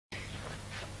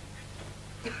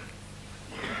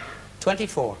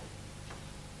24.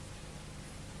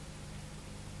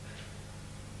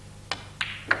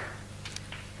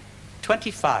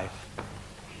 $25.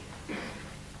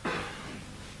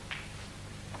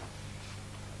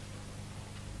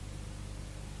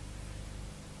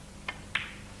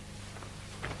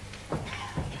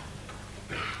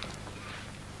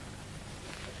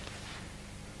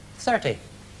 30.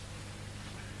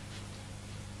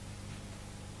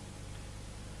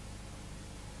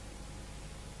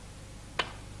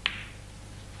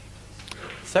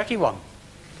 31.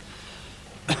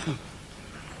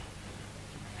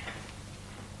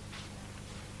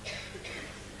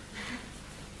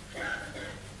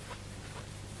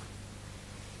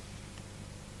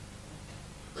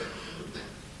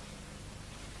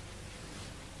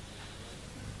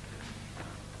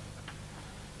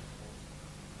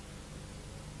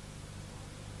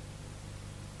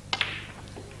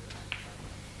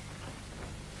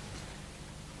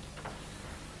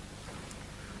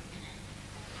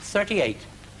 38.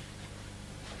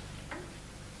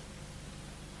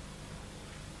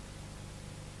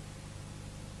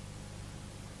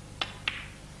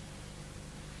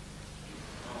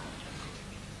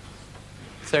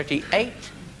 38.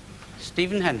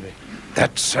 Stephen Henry.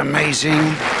 That's amazing.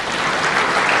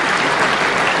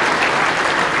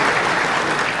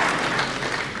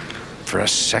 For a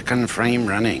second frame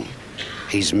running,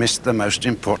 he's missed the most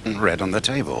important red on the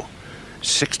table.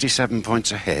 67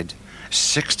 points ahead,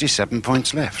 67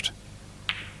 points left.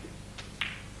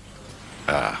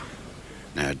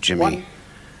 Now Jimmy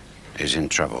is in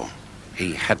trouble.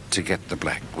 He had to get the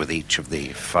black with each of the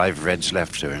 5 reds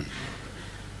left to him.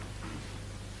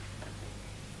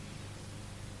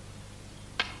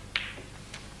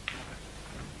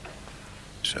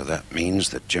 So that means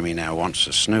that Jimmy now wants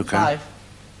a snooker. 5.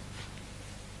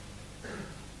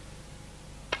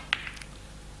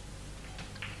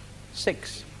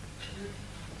 Six.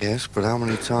 Yes, but how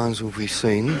many times have we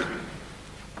seen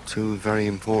 2 very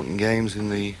important games in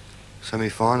the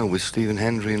semi-final with Stephen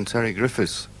Hendry and Terry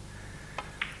Griffiths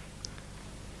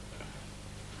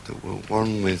that were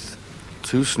won with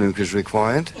 2 snookers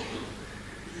required?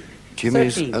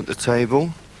 Jimmy's 13. at the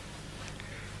table.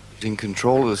 He's in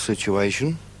control of the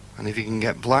situation, and if he can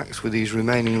get blacks with these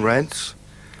remaining reds,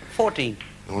 14.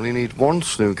 you only need 1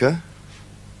 snooker.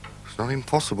 It's not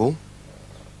impossible.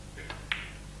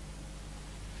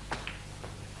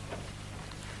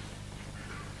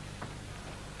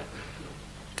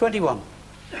 21.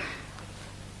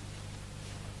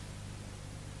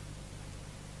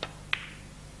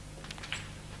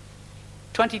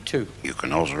 22. You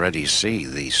can already see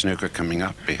the snooker coming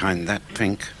up behind that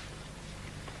pink.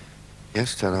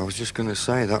 Yes, Ted, I was just going to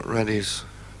say that red is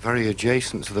very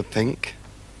adjacent to the pink,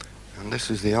 and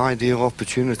this is the ideal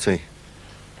opportunity.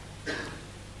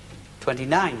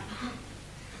 29.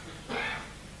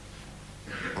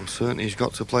 I'm certain he's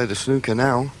got to play the snooker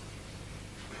now.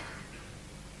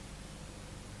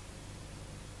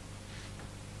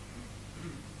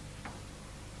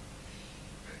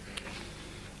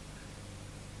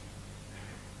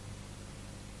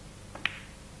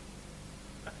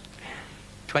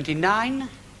 $29.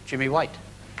 Jimmy White.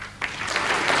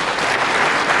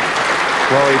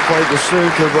 Well, he played the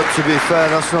snooker, but to be fair,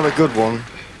 that's not a good one.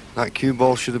 That cue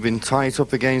ball should have been tight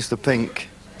up against the pink.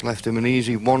 Left him an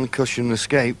easy 1-cushion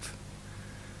escape.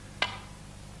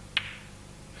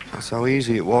 That's how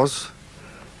easy it was.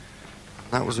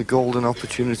 That was a golden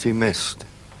opportunity missed.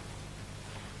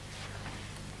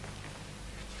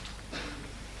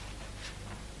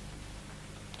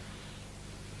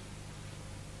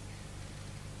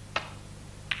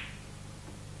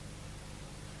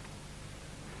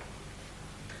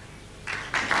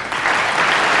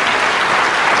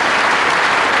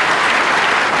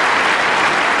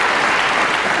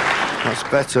 That's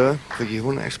better, but you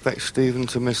wouldn't expect Stephen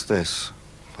to miss this.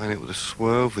 Playing it with a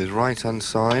swerve with right-hand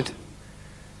side.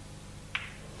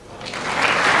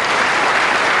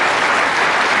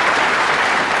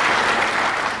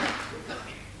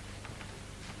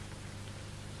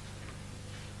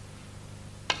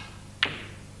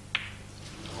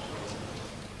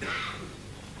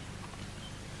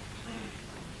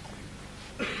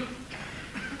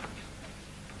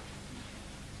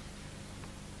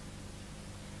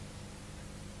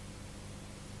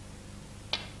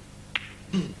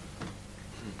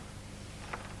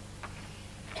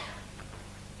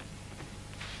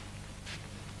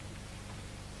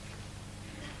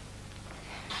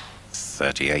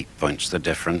 $38 points the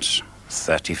difference,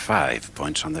 35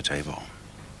 points on the table.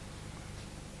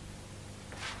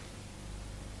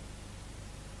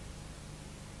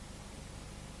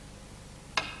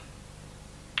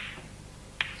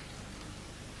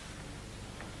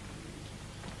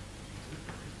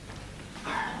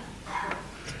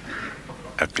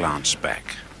 glance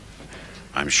back.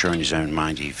 I'm sure in his own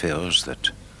mind he feels that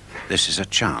this is a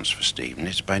chance for Stephen.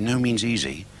 It's by no means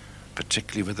easy,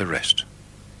 particularly with the rest.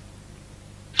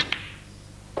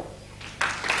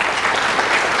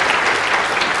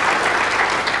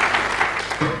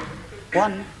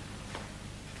 One.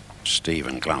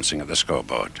 Stephen glancing at the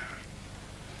scoreboard.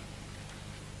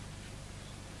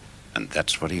 And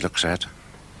that's what he looks at.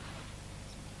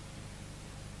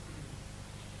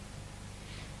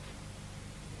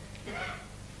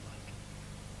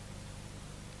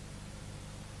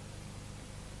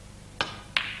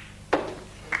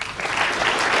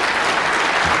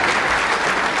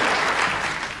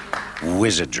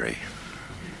 Wizardry.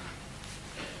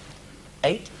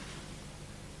 8.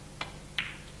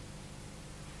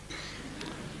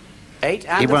 8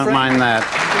 and He a won't frame. mind that.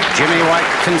 Jimmy White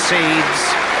concedes.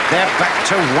 They're back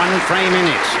to 1 frame in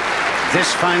it.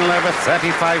 This final over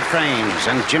 35 frames,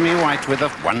 and Jimmy White with a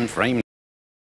 1 frame